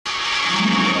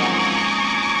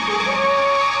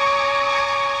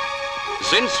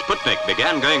Since Sputnik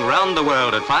began going round the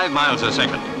world at 5 miles a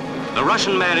second, the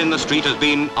Russian man in the street has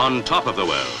been on top of the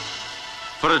world.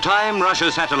 For a time,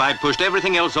 Russia's satellite pushed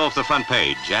everything else off the front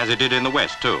page, as it did in the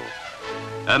West too.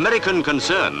 American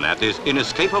concern at this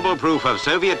inescapable proof of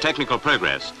Soviet technical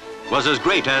progress was as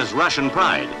great as Russian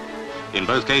pride. In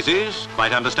both cases,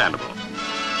 quite understandable.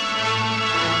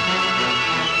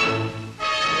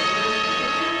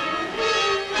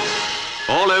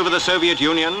 All over the Soviet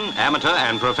Union, amateur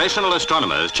and professional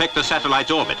astronomers check the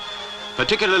satellite's orbit,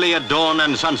 particularly at dawn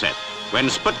and sunset, when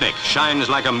Sputnik shines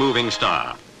like a moving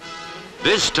star.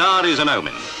 This star is an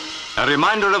omen, a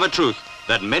reminder of a truth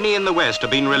that many in the West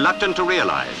have been reluctant to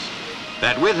realize,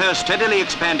 that with her steadily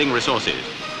expanding resources,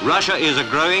 Russia is a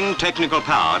growing technical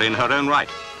power in her own right.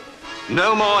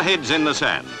 No more heads in the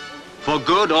sand. For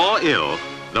good or ill,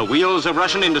 the wheels of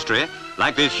Russian industry,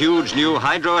 like this huge new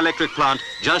hydroelectric plant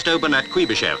just opened at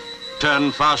Kuibyshev,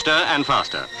 turn faster and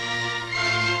faster.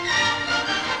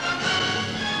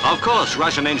 Of course,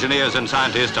 Russian engineers and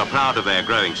scientists are proud of their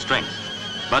growing strength,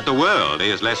 but the world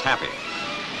is less happy.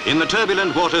 In the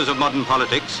turbulent waters of modern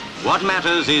politics, what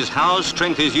matters is how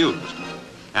strength is used.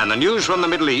 And the news from the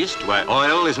Middle East, where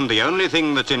oil isn't the only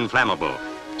thing that's inflammable,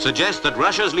 suggests that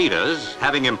Russia's leaders,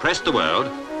 having impressed the world,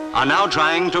 are now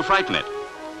trying to frighten it.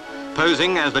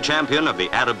 Posing as the champion of the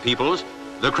Arab peoples,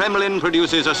 the Kremlin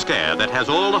produces a scare that has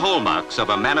all the hallmarks of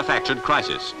a manufactured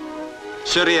crisis.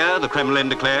 Syria, the Kremlin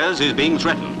declares, is being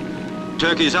threatened.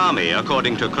 Turkey's army,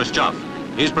 according to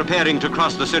Khrushchev, is preparing to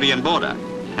cross the Syrian border.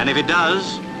 And if it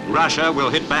does, Russia will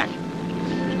hit back.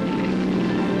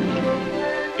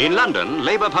 In London,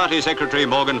 Labour Party Secretary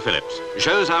Morgan Phillips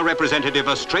shows our representative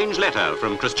a strange letter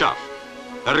from Khrushchev,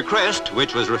 a request,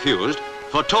 which was refused,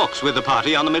 for talks with the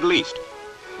party on the Middle East.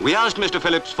 We asked Mr.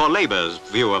 Phillips for Labour's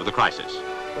view of the crisis.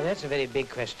 Well, that's a very big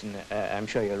question, I'm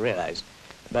sure you'll realize.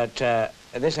 But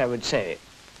this I would say,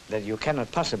 that you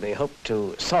cannot possibly hope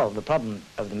to solve the problem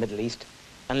of the Middle East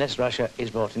unless Russia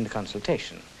is brought into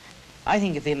consultation. I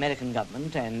think if the American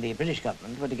government and the British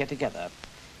government were to get together,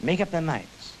 make up their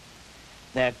minds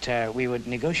that we would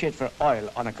negotiate for oil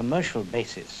on a commercial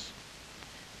basis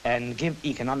and give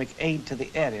economic aid to the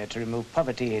area to remove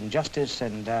poverty, injustice,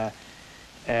 and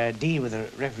deal with the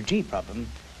refugee problem,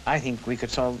 I think we could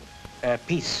solve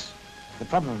peace, the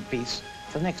problem of peace,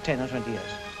 for the next 10 or 20 years.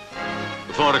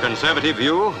 For a Conservative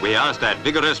view, we asked that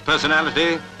vigorous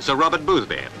personality, Sir Robert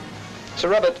Boothby. Sir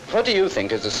Robert, what do you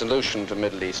think is the solution to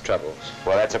Middle East troubles?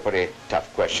 Well, that's a pretty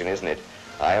tough question, isn't it?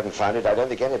 I haven't found it. I don't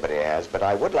think anybody has. But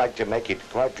I would like to make it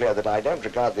quite clear that I don't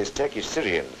regard this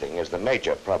Turkish-Syrian thing as the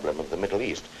major problem of the Middle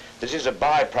East. This is a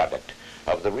byproduct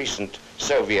of the recent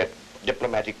Soviet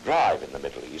diplomatic drive in the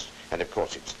Middle East. And, of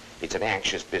course, it's an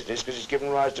anxious business because it's given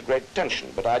rise to great tension.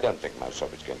 But I don't think most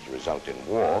of it's going to result in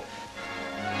war.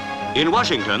 In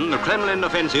Washington, the Kremlin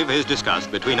offensive is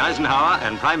discussed between Eisenhower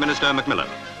and Prime Minister Macmillan.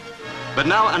 But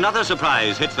now another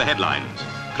surprise hits the headlines.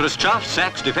 Khrushchev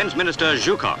sacks Defense Minister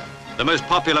Zhukov, the most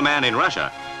popular man in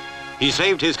Russia. He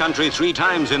saved his country 3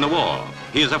 times in the war.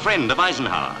 He is a friend of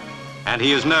Eisenhower, and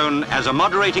he is known as a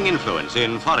moderating influence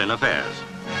in foreign affairs.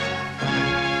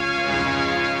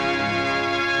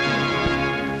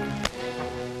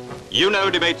 UNO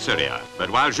debates Syria, but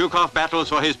while Zhukov battles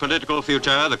for his political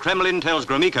future, the Kremlin tells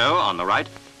Gromyko, on the right,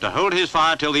 to hold his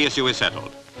fire till the issue is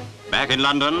settled. Back in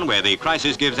London, where the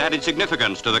crisis gives added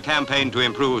significance to the campaign to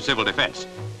improve civil defense.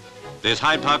 This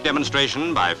Hyde Park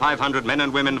demonstration by 500 men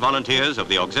and women volunteers of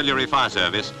the Auxiliary Fire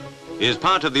Service is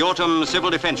part of the autumn civil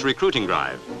defense recruiting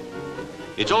drive.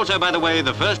 It's also, by the way,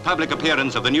 the first public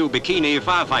appearance of the new bikini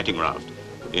firefighting raft,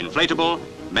 inflatable,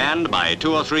 manned by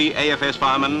 2 or 3 AFS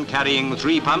firemen carrying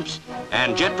 3 pumps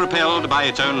and jet-propelled by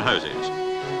its own hoses.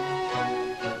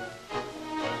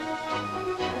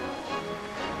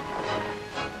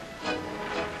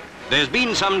 There's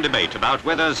been some debate about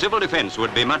whether civil defense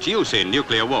would be much use in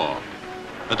nuclear war.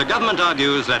 But the government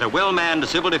argues that a well-manned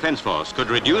civil defense force could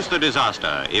reduce the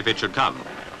disaster if it should come.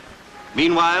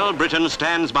 Meanwhile, Britain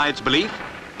stands by its belief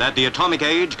that the atomic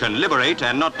age can liberate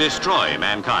and not destroy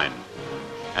mankind.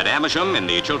 At Amersham in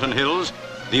the Chiltern Hills,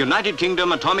 the United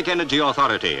Kingdom Atomic Energy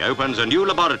Authority opens a new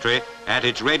laboratory at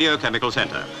its radiochemical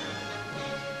centre.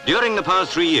 During the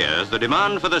past 3 years, the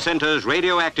demand for the centre's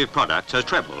radioactive products has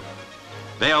trebled.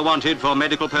 They are wanted for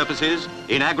medical purposes,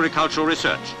 in agricultural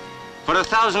research, for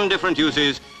 1,000 different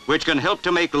uses which can help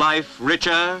to make life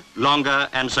richer, longer,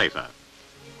 and safer.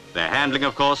 Their handling,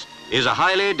 of course, is a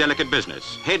highly delicate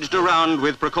business, hedged around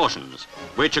with precautions,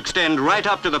 which extend right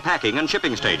up to the packing and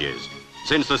shipping stages,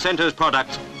 since the centre's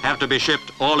products have to be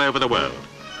shipped all over the world.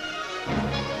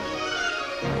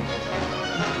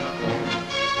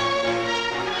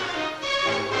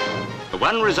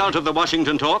 one result of the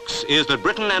Washington talks is that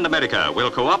Britain and America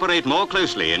will cooperate more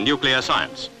closely in nuclear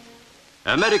science.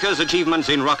 America's achievements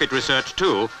in rocket research,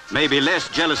 too, may be less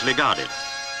jealously guarded.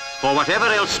 For whatever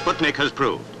else Sputnik has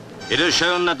proved, it has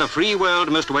shown that the free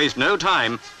world must waste no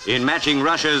time in matching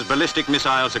Russia's ballistic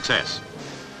missile success.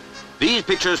 These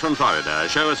pictures from Florida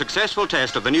show a successful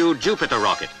test of the new Jupiter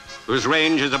rocket, whose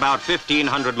range is about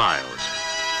 1,500 miles.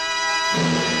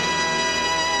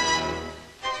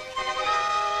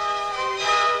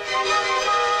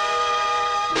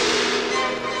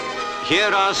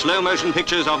 Here are slow-motion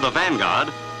pictures of the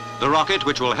Vanguard, the rocket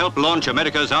which will help launch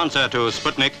America's answer to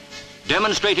Sputnik,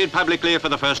 demonstrated publicly for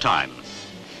the first time.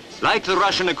 Like the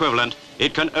Russian equivalent,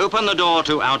 it can open the door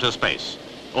to outer space,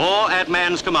 or at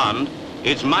man's command,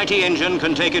 its mighty engine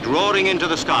can take it roaring into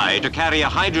the sky to carry a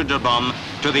hydrogen bomb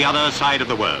to the other side of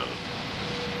the world.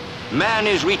 Man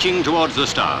is reaching towards the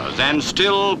stars, and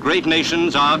still great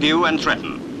nations argue and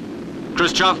threaten.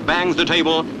 Khrushchev bangs the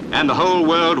table, and the whole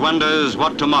world wonders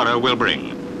what tomorrow will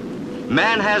bring.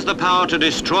 Man has the power to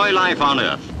destroy life on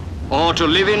Earth, or to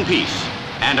live in peace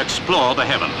and explore the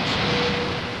heavens.